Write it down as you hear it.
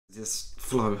Just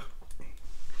flow.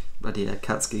 Bloody yeah,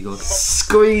 Hennything Goes.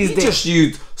 Squeezed it. Just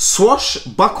used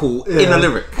swashbuckle in a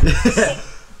lyric.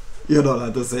 You're not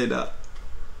allowed to say that.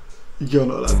 You're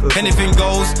not allowed to say Hennything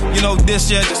goes, you know this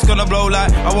year just gonna blow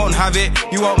like I won't have it,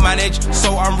 you won't manage,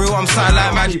 so I'm real, I'm silent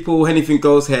like magic. People, Hennything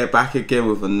Goes here, back again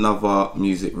with another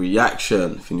music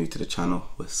reaction. If you're new to the channel,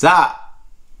 what's up?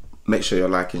 Make sure you're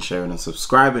liking, sharing and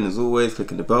subscribing as always,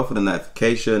 clicking the bell for the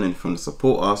notification, and if you want to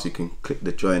support us you can click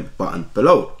the join button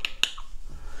below.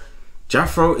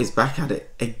 Jafro is back at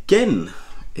it again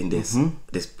in this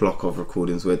this block of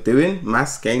recordings we're doing.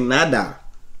 Más que nada.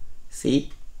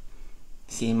 See?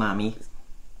 See, mommy.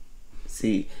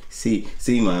 See,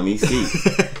 mommy, see.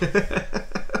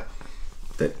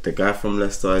 the guy from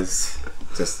Leicester is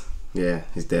just, yeah,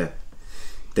 he's there.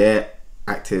 They're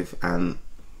active and,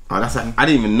 oh, that's I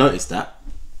didn't even notice that.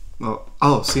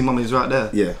 Oh, see, mommy's right there.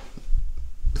 Yeah.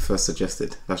 The first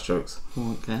suggested. That's jokes.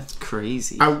 Oh, that's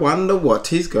crazy. I wonder what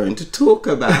he's going to talk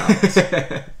about.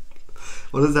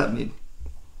 What does that mean?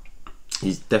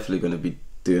 He's definitely going to be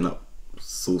doing up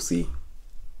saucy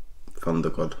Thunder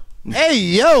God. Hey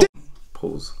yo!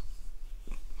 Pause.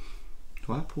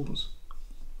 Why pause?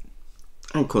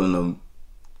 I ain't calling them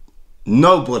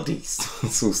nobody's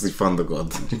saucy Thunder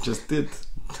God. You just did.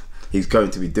 He's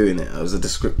going to be doing it. It was a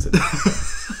descriptor.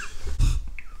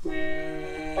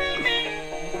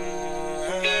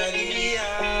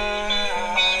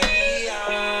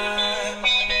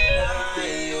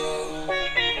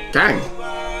 Gang.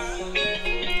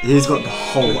 He's got the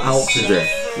whole outfit there.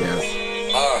 Yeah.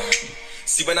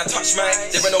 See when I touch mine,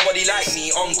 there ain't nobody like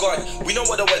me, on God. We know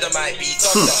what the weather might be,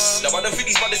 thunder. Now I don't think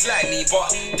these brothers like me,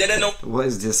 but they don't know. What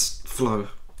is this flow?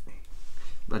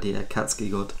 Bloody yeah,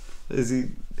 Hennything Goes. Is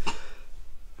he...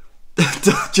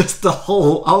 just the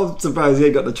whole... I'm surprised he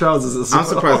ain't got the trousers as well. I'm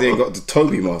surprised he ain't got the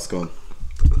Toby mask on.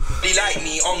 They like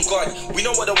me, on God. We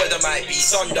know what the weather might be,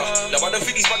 thunder. Now I don't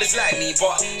think these brothers like me,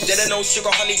 but they don't know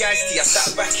sugar, honey, iced tea. I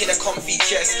sat back in a comfy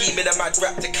chair, scheming a mad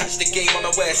rap to catch the game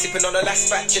unaware. Sipping on the last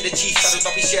batch of the chief, saddled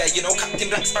up his share. You know, Captain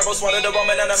Black Sparrow swallowed the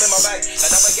rum and I'm in my bag. And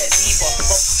I'ma get deeper.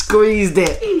 Squeezed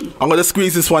it. I'm gonna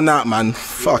squeeze this one out, man.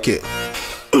 Fuck it.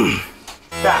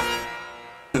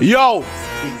 Yo!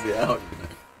 Squeeze it out.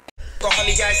 Got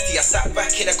honey iced tea, I sat back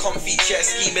in a comfy chair,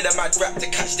 scheming a mad rap to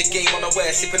catch the game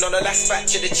unaware. Sipping on the last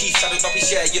batch of the chief, saddled up his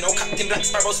share. You know, Captain Black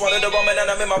Sparrow swallowed the rum and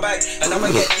I'm in my bag. And I'ma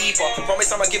get deeper.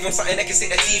 Promise I'ma give him something they can sit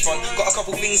their teeth on. Got a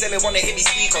couple things they may wanna hear me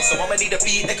speak on, so I'ma need a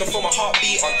beat they can feel my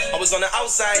heartbeat on. I was on the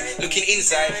outside, looking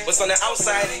inside. What's on the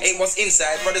outside ain't what's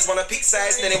inside. Brothers wanna pick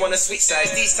sides, then they wanna switch sides.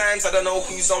 These times I don't know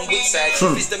who's on which side.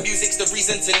 Truth is the music's the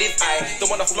reason to live. I don't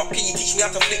wanna flop, can you teach me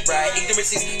how to flip right?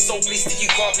 Ignorance is so bliss till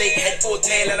you can't play head or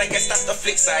tail, and I guess that's the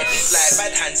flip side. It's like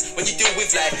bad hands when you deal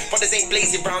with life. Brothers ain't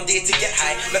blazing round here to get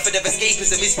high. Method of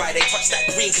escapism is why they touch that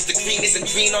green, cause the green isn't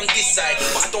green on this side.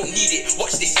 But I don't need it,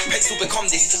 watch this, pencil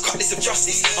become this, cutlass of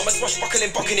justice. I'm a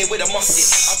swashbuckling bucking it with a musket.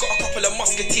 I've got a couple of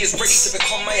musketeers ready to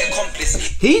become my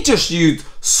accomplice. He just used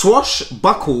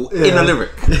swashbuckle in a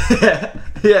lyric.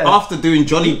 Yeah. After doing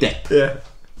Johnny Depp. Yeah.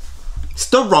 It's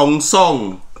the wrong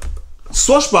song.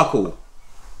 Swashbuckle.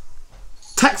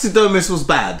 Taxidermist was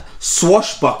bad.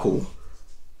 Swashbuckle.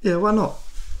 Yeah, why not?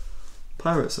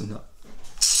 Pirates and that.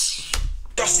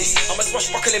 Justice. I'm a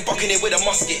swashbuckling bucking it with a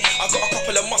musket. I've got a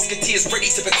couple of musketeers ready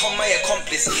to become my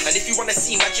accomplice. And if you wanna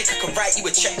see magic, I can write you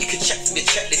a check. You can check from the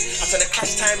checklist. I turn a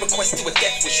clash time request to a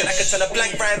death wish, and I can turn a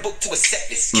blank rhyme book to a set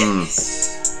list. Get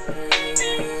this.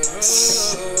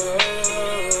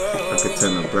 I could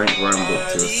turn a blank rhyme book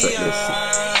to a set list.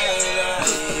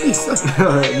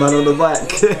 Alright, man on the back.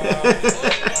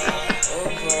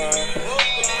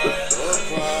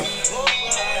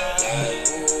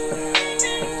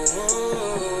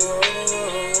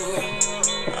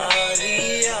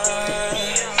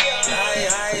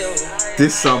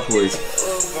 This sample is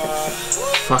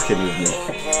fucking with me.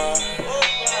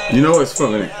 You know what it's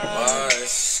from, innit?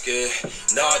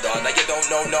 Nada, now you don't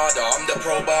know nada. I'm the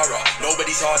pro barra,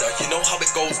 nobody's harder. You know how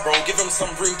it goes, bro. Give them some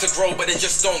room to grow, but they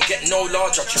just don't get no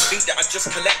larger. You think that I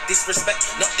just collect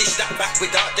disrespect, not dish that back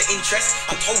without the interest?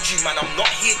 I told you, man, I'm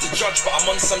not here to judge, but I'm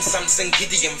on some Samson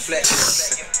Gideon flex.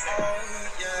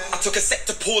 I took a sec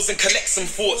to pause and collect some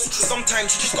thoughts.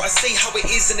 Sometimes you just gotta say how it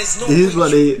is, and there's no. These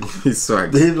bloody, He's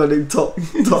swag. these bloody top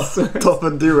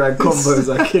and do-rag combos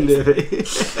are killing me.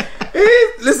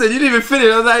 Listen, you didn't even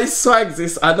finish on that. He swags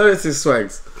this. I know it's his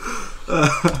swags.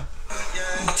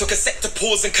 I took a sec to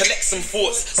pause and collect some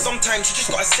thoughts. Sometimes you just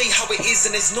gotta say how it is,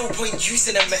 and there's no point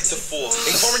using a metaphor.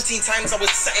 In quarantine times, I was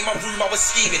sat in my room, I was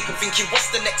scheming, thinking, what's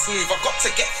the next move? I got to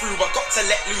get through, I got to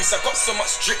let loose. I got so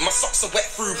much drip, my socks are wet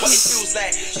through. But it feels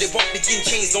like they won't begin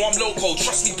chains, though I'm loco.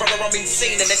 Trust me, brother, I'm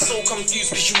insane, and they're so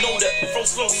confused, cause you know that flow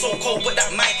slow, so cold, but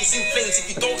that mic is in flames.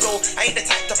 If you don't know, I ain't the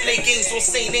type to play games or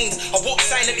say names. I walk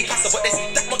silently past her, but there's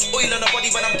that much oil on her body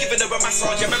when I'm giving her a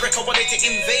massage. America wanted to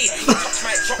invade, I touch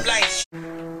my drop lines.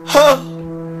 Huh?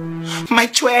 My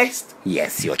twist.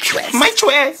 Yes, your twist. My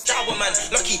twist. Shower man,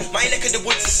 lucky, my neck of the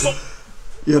woods is so.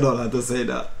 You're not allowed to say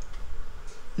that.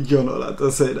 You're not allowed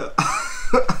to say that.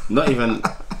 Not even.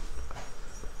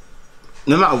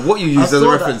 No matter what you use as a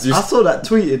reference, I saw that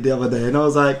tweeted the other day, and I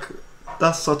was like,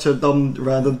 "That's such a dumb,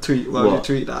 random tweet. Why would you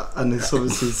tweet that?" And it's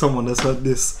obviously someone that's heard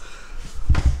this.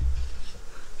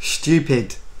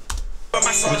 Stupid.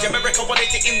 Massage, America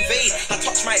wanted to invade. I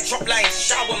touch my drop lines,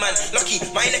 shower man, lucky,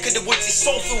 my neck of the woods is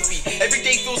so filthy. Every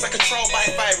day feels like a trial by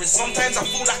fire, and sometimes I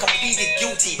feel like I pleaded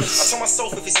guilty. I tell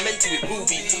myself if it's meant to, it will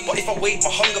be. But if I wait, my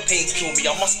hunger pains kill me.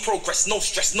 I must progress, no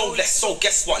stress, no less. So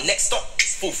guess what? Next up,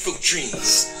 fulfill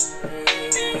dreams.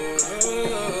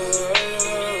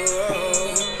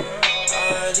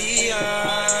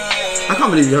 I can't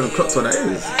believe you haven't clocked what that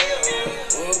is.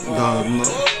 No, I'm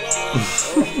not.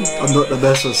 I'm not the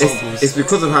best with samples. It's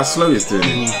because of how slow it's doing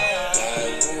it.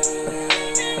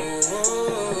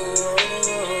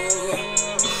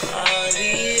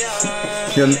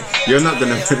 You're not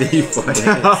gonna believe what it is.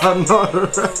 I'm not.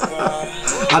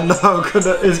 I know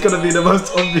it's gonna be the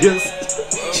most obvious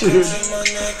tune.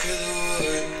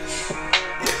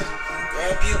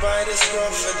 Grab you by the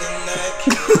scruff of the neck.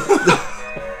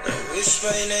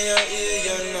 Whisper in your ear,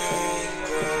 you know.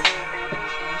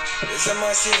 It's a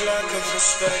massive lack of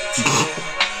respect.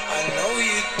 I know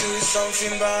you'd do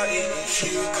something about it if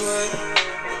you could.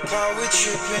 The power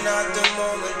tripping at the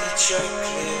moment the check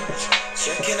clears.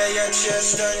 Checking at your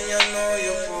chest and you know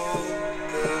you're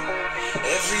good.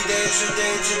 Every day's a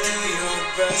day to do your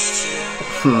best.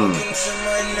 Walk into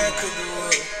my neck of the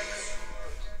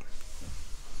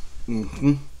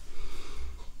wood.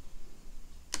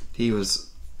 He was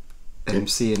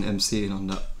MCing on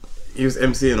that. He was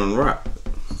MCing on rap.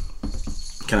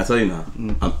 Can I tell you now?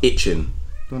 I'm itching.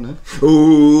 Don't know.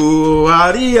 Ooh,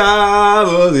 la la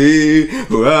la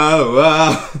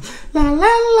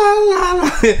la la.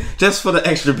 Just for the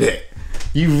extra bit.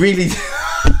 You really.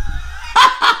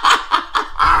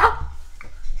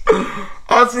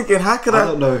 I was thinking, how could I? I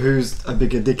don't know who's a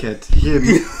bigger dickhead, him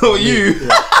or you.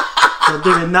 Yeah. For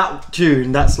doing that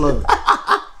tune that slow.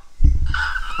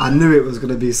 I knew it was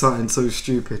gonna be something so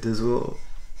stupid as well.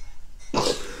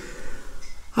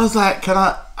 I was like,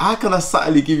 how can I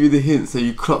subtly give you the hint so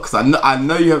you clock? Cause I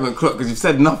know you haven't clocked because you've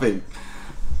said nothing.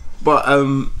 But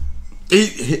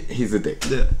he's a dick.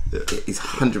 Yeah. He's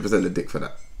 100% a dick for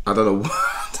that. I don't know.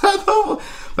 I don't know.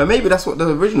 But maybe that's what the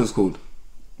original's called.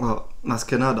 Well, that's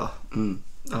Canada.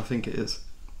 I think it is.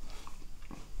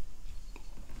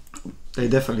 They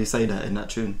definitely say that in that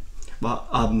tune. But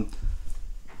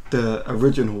the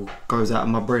original goes out of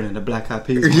my brain in the Black Eyed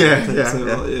Peas.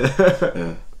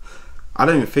 Yeah. I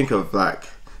don't even think of like,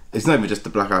 it's not even just the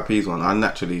Black Eyed Peas one. I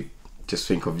naturally just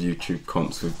think of YouTube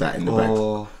comps with that in the back.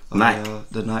 Nike.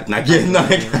 The Nike. Nike. Yeah,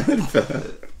 Nike.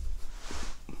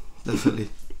 Definitely.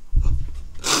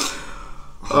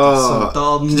 Oh, so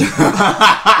dumb.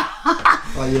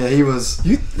 Oh yeah, he was.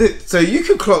 So you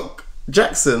could clock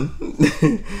Jackson,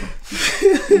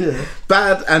 Yeah.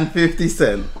 Bad and 50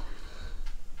 Cent.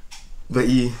 But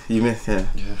you missed, yeah.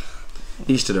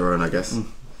 Each to their own, I guess.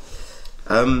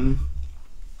 I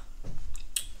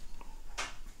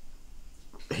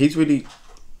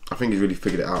think he's really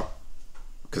figured it out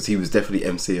because he was definitely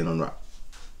MCing on rap.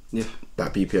 Yeah.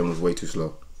 That BPM was way too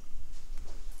slow,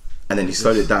 and then he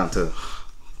slowed it down to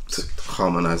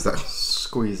harmonize that.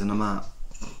 Squeezing them out.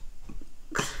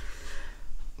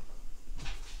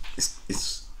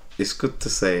 It's good to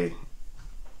say.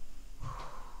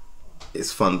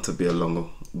 It's fun to be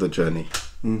along the journey.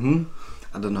 I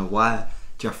don't know why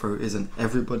Jafro isn't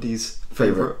everybody's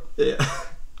favourite. Yeah.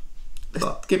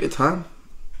 But give it time.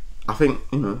 I think,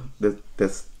 you know,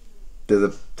 there's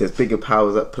bigger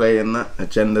powers at play in that,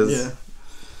 agendas. Yeah.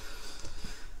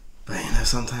 But you know,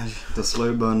 sometimes the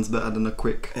slow burn's better than a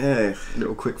quick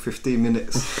little quick 15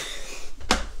 minutes.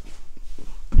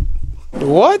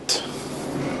 What?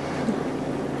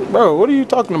 Bro, what are you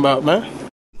talking about, man?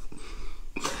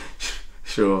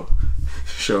 Sure.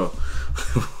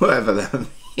 Whatever that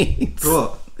means.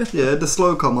 What? Yeah, the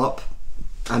slow come up,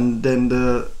 and then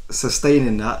the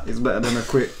sustaining that is better than a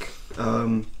quick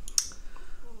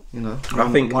you know, I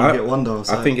think one hit wonder.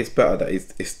 So. I think it's better that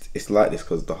it's like this,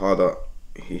 because the harder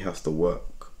he has to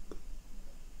work,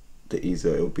 the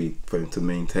easier it'll be for him to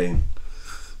maintain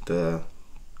the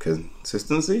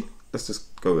consistency. Let's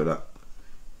just go with that.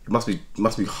 It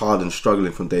must be hard and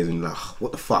struggling from days when you're like,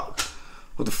 what the fuck?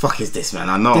 What the fuck is this, man?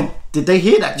 I know. Did they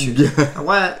hear that tune?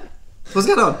 Why? What's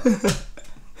going on?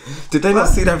 Did they not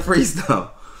see that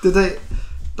freestyle? Did they?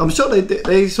 I'm sure they did.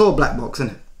 They saw Black Box,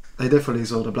 innit? They definitely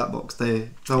saw the Black Box. That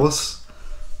was.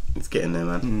 It's getting there,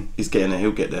 man. He's getting there.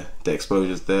 He'll get there. The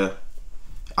exposure's there.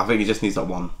 I think he just needs that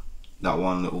one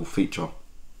little feature,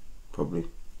 probably.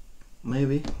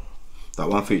 Maybe. That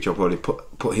one feature probably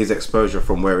put his exposure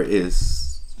from where it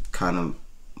is, kind of.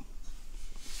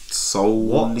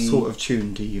 Solely. What sort of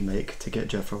tune do you make to get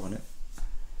Jafro on it?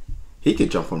 He could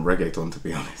jump on reggaeton, to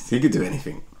be honest. He could do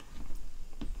anything.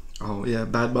 Oh yeah,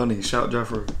 Bad Bunny, shout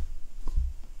Jafro.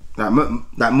 That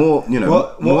more, you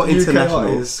know, more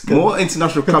international, more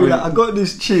international clubbing. Like, I got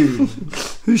this tune.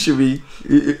 Who should we?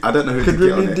 I don't know who could to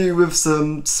get really on do with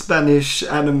some Spanish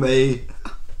anime,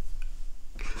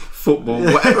 football,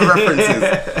 whatever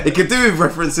references. It could do with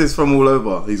references from all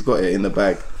over. He's got it in the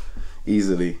bag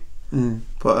easily.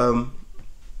 But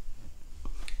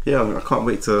yeah, I can't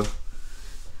wait to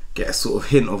get a sort of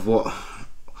hint of what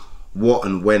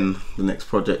and when the next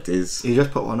project is. He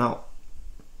just put one out.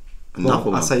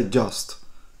 Another one. I say just.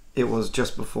 It was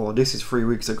just before. This is 3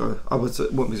 weeks ago.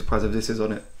 Wouldn't be surprised if this is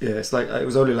on it. Yeah, it's like it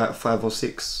was only like 5 or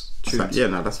 6 tunes. Like, yeah,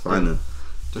 no, that's fine then.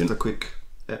 Just a quick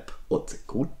ep. What's it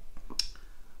called?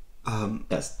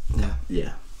 That's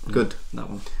yeah. Good. That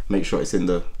one. Make sure it's in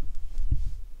the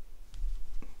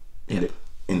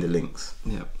links.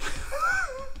 Yeah.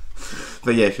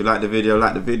 But yeah, if you like the video,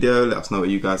 let us know what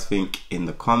you guys think in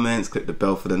the comments. Click the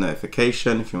bell for the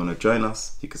notification. If you want to join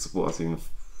us, you can support us even.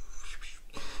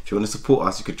 If you want to support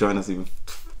us, you could join us even.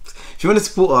 If you want to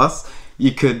support us,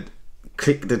 you could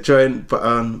click the join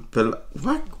button below.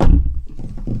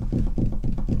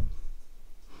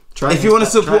 If you want to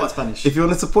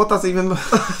support us even.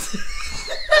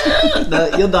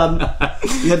 No, you're done.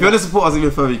 If you want to support us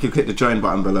even further, you can click the join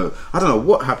button below. I don't know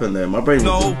what happened there. My brain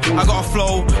was... I got a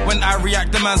flow. When I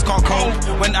react, the man's got cold.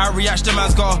 When I react, the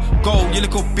man's got go. You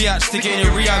little bitch, stick it in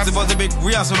your reacts. If I was a big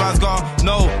react, the man's got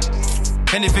no.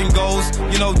 Anything goes.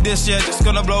 You know this year just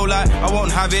gonna blow like I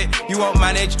won't have it. You won't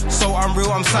manage. So I'm real,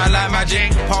 I'm silent like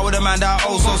magic. Part with a man that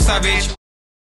also savage.